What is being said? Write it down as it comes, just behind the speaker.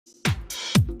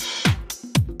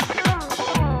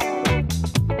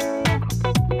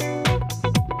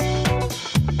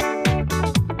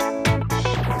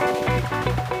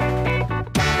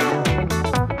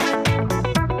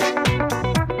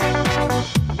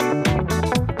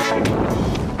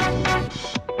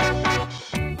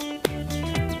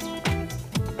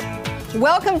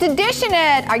Welcome to Dishin'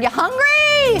 It. Are you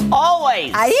hungry?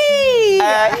 Always. Today,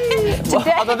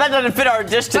 Although that doesn't fit our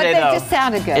dish today, but they just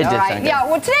sounded good. It all did right. sound good. Yeah.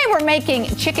 Well, today we're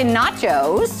making chicken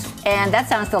nachos, and that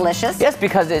sounds delicious. Yes,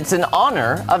 because it's in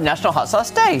honor of National Hot Sauce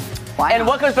Day. Why and not?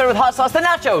 what goes better with hot sauce than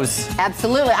nachos?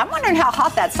 Absolutely. I'm wondering how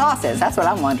hot that sauce is. That's what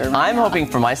I'm wondering. I'm hoping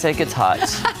for my sake it's hot.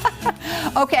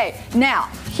 Okay. Now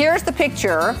here's the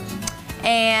picture.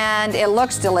 And it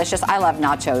looks delicious. I love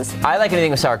nachos. I like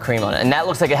anything with sour cream on it, and that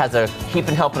looks like it has a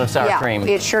heaping helping of sour cream.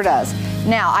 Yeah, it sure does.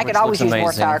 Now, I could always use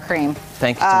more sour cream.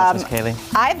 Thank you so much, Ms. Kaylee.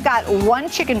 I've got one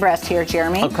chicken breast here,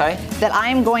 Jeremy. Okay. That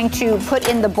I'm going to put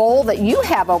in the bowl that you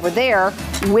have over there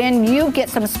when you get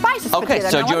some spices put together.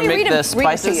 So now, do you want to make the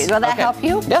spices? Will that help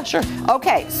you? Yeah, sure.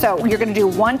 Okay, so you're going to do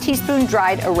 1 teaspoon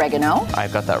dried oregano.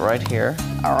 I've got that right here.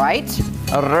 All right.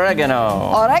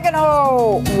 Oregano.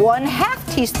 Oregano.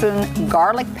 1/2 teaspoon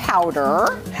garlic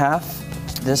powder. Half.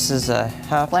 This is a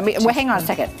half. Well, hang on a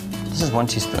second. This is 1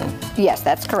 teaspoon. Yes,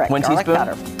 that's correct. 1 garlic teaspoon?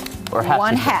 powder. Or half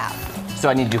 1/2. So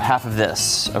I need to do half of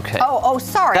this. Okay. Oh,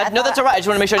 sorry. No, that's all right. I just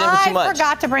want to make sure I didn't put too much. I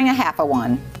forgot to bring a half of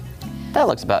one. That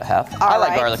looks about half. I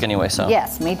like garlic anyway, so.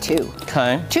 Yes, me too.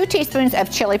 Okay. 2 teaspoons of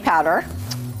chili powder.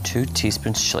 2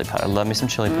 teaspoons chili powder. Love me some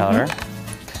chili powder.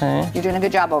 Okay. You're doing a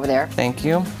good job over there. Thank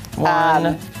you.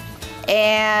 1.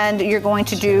 And you're going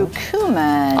to do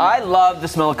cumin. I love the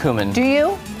smell of cumin. Do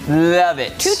you? Love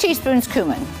it. 2 teaspoons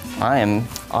cumin. I am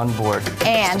on board.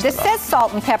 And this says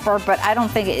salt and pepper, but I don't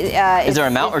think it is there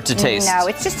an amount or to taste? No,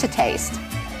 it's just to taste.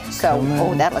 So,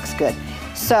 oh, that looks good.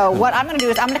 So what I'm going to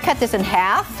do is I'm going to cut this in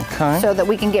half so that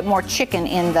we can get more chicken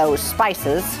in those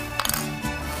spices.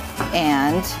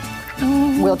 And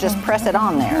we'll just press it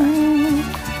on there.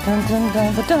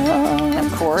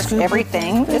 Of course,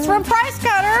 everything is from Price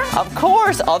Cutter. Of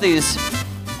course, all this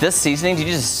seasoning.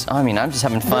 I'm just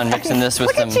having fun mixing this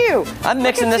with some. Look at you. I'm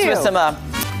mixing this with some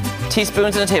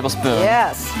teaspoons and a tablespoon.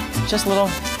 Yes. Just a little.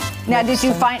 Now, did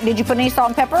you put any salt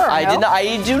and pepper? Or I did not.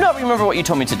 I do not remember what you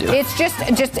told me to do. It's just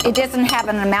it doesn't have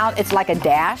an amount. It's like a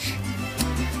dash.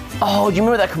 Oh, do you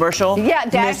remember that commercial? Yeah,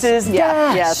 dash. Mrs. Dash.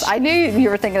 Yeah, yes, I knew you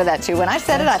were thinking of that too. When I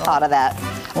said it, I thought of that.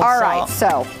 All right,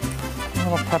 so. A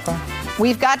little pepper.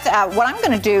 We've got, what I'm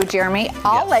going to do, Jeremy,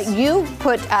 I'll let you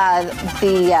put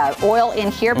the oil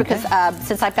in here because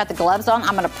since I've got the gloves on,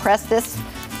 I'm going to press this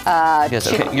yes,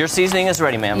 okay. Your seasoning is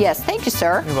ready, ma'am. Yes, thank you,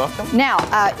 sir. You're welcome. Now,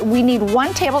 we need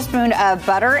 1 tablespoon of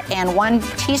butter and 1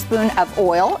 teaspoon of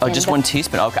oil. Oh, just 1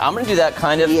 teaspoon. Okay, I'm going to do that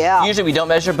kind of. Yeah. Usually we don't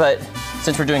measure, but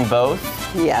since we're doing both.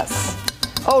 Yes.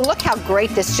 Oh, look how great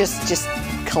this just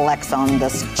collects on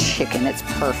this chicken. It's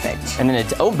perfect. And then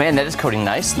oh man, that is coating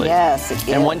nicely. Yes, it is.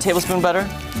 And 1 tablespoon butter?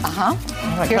 Uh-huh.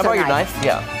 All right, can I borrow your knife?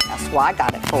 Yeah. That's why I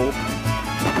got it full.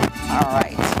 All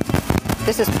right.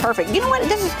 This is perfect. You know what?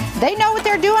 They know what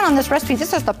they're doing on this recipe.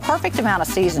 This is the perfect amount of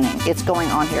seasoning. It's going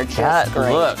on here just great.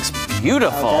 That looks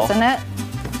beautiful. Oh, doesn't it?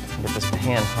 Get this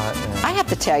pan hot. I have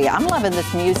to tell you, I'm loving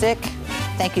this music.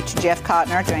 Thank you to Jeff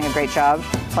Cotner doing a great job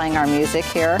playing our music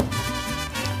here.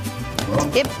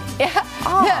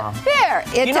 There.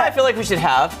 You know what I feel like we should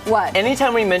have? What?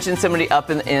 Anytime we mention somebody up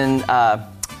in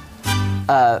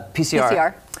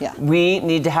PCR, yeah. We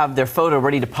need to have their photo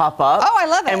ready to pop up. Oh, I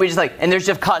love it. And we just and there's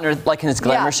Jeff Cotner like in his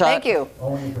glamour shot. Thank you.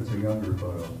 Only if it's a younger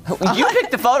photo. You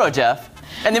picked the photo, Jeff.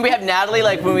 And then we have Natalie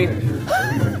like when we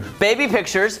baby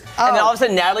pictures, and then all of a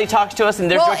sudden Natalie talks to us, and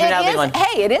there's George and Natalie going.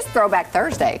 Hey, it is Throwback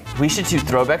Thursday. We should do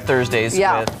Throwback Thursdays.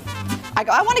 Yeah. With,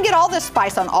 I want to get all this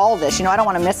spice on all this. You know, I don't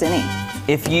want to miss any.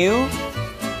 If you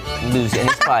lose any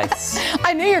spice.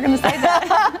 I knew you were going to say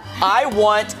that. I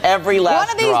want every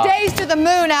last drop. One of these days to the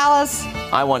moon, Alice.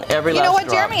 I want every last drop. You know what,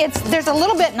 drop. Jeremy? There's a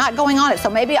little bit not going on it, so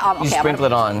maybe I'll sprinkle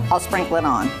it on. I'll sprinkle it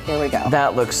on. Here we go.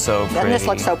 That looks so pretty. Doesn't this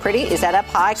look so pretty? Is that up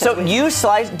high? So you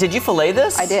sliced? Did you fillet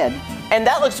this? I did. And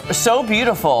that looks so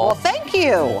beautiful. Well, thank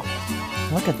you.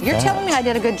 Look at that. You're telling me I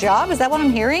did a good job? Is that what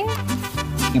I'm hearing?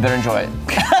 You better enjoy it.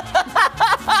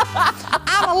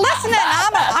 I'm listening.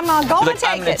 I'm going to go and take it.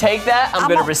 I'm going to take that. I'm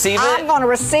going to receive it. I'm going to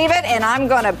receive it, and I'm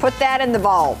going to put that in the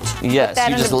vault. Yes,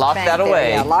 you just lock that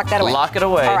away. Yeah, lock that away. Lock it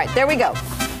away. All right, there we go.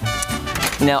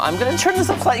 Now I'm going to turn this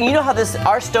up slightly. You know how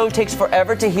our stove takes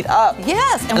forever to heat up.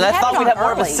 Yes, and I thought we'd have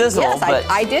more of a sizzle. Yes, but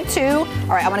I did too. All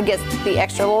right, I'm going to get the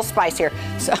extra little spice here.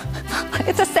 So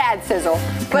it's a sad sizzle.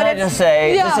 Can I just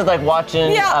say, this is like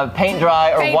watching paint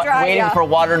dry or waiting for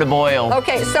water to boil.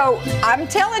 Okay, so I'm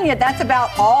telling you, that's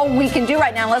about all we can do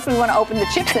right now, unless we want to open the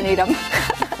chips and eat them.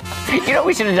 You know what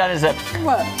we should have done is that.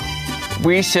 What?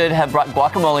 We should have brought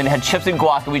guacamole and had chips and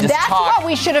guac, and we just That's talked what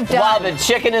we should have done. while the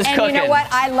chicken is cooking. And you know what?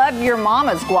 I love your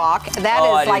mama's guac. That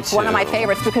I is do like one of my too.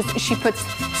 favorites because she puts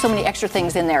so many extra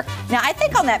things in there. Now, I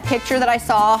think on that picture that I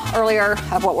saw earlier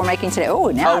of what we're making today. Oh,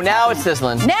 now it's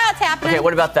sizzling. Now it's happening. Okay,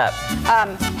 what about that?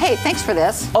 Hey, thanks for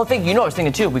this. Oh, thank you. You know what I was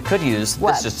thinking too. We could use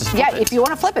What? this just to flip yeah, it. if you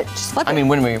want to flip it, just flip it. I mean,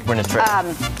 when we're in a trip.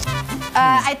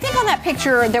 I think on that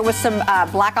picture there was some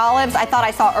black olives I thought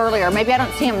I saw earlier. Maybe I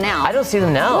don't see them now. I don't see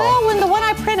them now. Well, when the one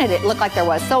I printed, it looked like there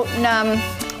was. So, anyway.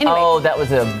 Oh, that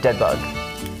was a dead bug.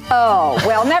 Oh,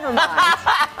 well, never mind.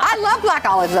 I love black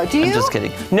olives, though. Do you? I'm just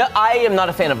kidding. No, I am not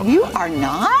a fan of them. You are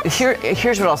not?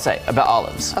 Here's what I'll say about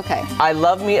olives. Okay. I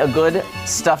love me a good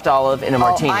stuffed olive in a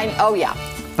martini. Oh, yeah.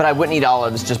 But I wouldn't eat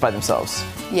olives just by themselves.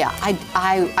 Yeah,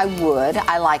 I would.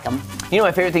 I like them. You know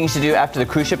my favorite thing to do after the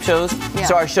cruise ship shows? Yeah.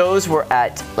 So our shows were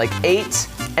at like 8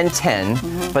 and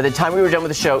 10. By the time we were done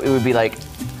with the show, it would be like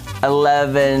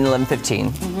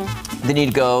 11:15. Then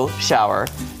you'd go shower.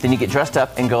 Then you get dressed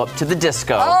up and go up to the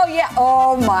disco. Oh, yeah.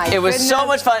 Oh, my It was so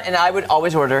goodness. much fun, and I would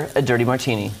always order a dirty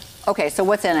martini. Okay, so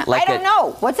what's in it? Like I don't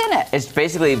know. What's in it? It's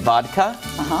basically vodka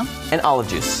and olive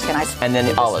juice. Can I and then do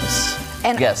the this? olives.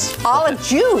 And yes. olive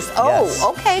juice. Oh, Yes.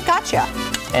 okay, gotcha.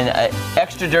 And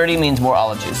extra dirty means more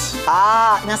olive juice.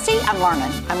 Now see, I'm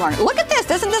learning. Look at this.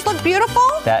 Doesn't this look beautiful?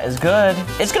 That is good.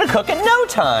 It's gonna cook in no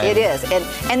time. It is.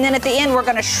 And then at the end, we're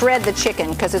going to shred the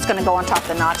chicken because it's going to go on top of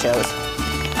the nachos.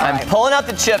 I'm pulling out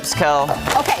the chips, Kel.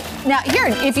 Okay, now here,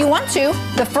 if you want to,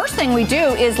 the first thing we do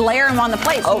is layer them on the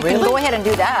plate. So Oh, you can really? go ahead and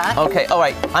do that. Okay, all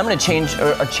right. I'm gonna change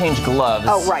gloves.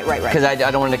 Oh, right. Because I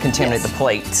don't want to contaminate Yes. the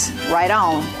plate. Right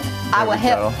on. I will we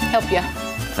go. help you.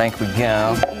 Thank we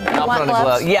go. I'll want put on a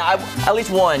gloves? glove. Yeah, at least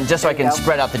one, just so I There can you go.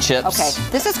 spread out the chips. Okay,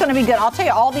 this is going to be good. I'll tell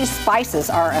you, all these spices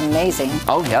are amazing.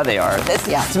 Oh yeah, they are.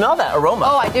 Yeah. Smell that aroma.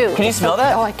 Oh, I do. Can you It's smell so,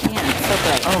 that? Oh, I can. It's so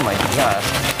great. Oh my gosh.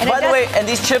 And By it the does- way, and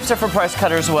these chips are from Price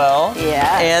Cutter as well. Yes.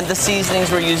 And the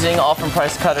seasonings we're using all from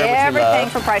Price Cutter, which we Everything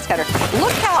love. from Price Cutter.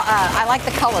 Look how I like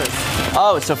the colors.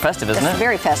 Oh, it's so festive, isn't It's it?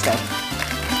 very festive.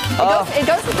 Oh. It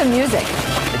goes with the music.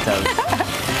 It does.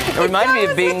 It reminds me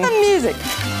of being. With the music.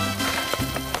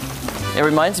 It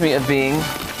reminds me of being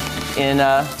in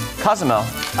Cozumel.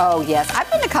 Oh yes, I've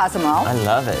been to Cozumel. I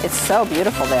love it. It's so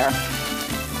beautiful there.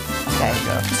 Okay. There you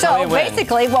go. Tell So me when.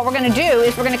 basically, what we're going to do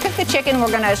is we're going to cook the chicken, we're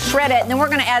going to shred it, and then we're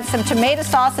going to add some tomato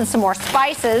sauce and some more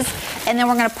spices, and then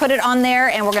we're going to put it on there,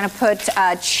 and we're going to put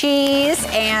cheese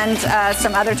and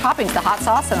some other toppings, the hot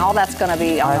sauce, and all that's going to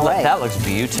be on the way. That looks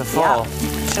beautiful. Yeah.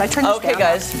 Should I turn this Okay, down?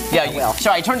 guys. Yeah, I will.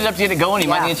 sorry, I turned it up to get it going. You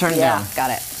might need to turn it down. Got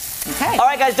it. Okay. All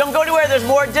right, guys, don't go anywhere. There's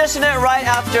more Dishin' It right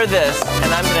after this.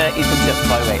 And I'm going to eat some chips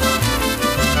while we wait.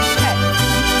 Okay.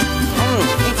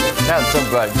 That's so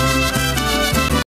good.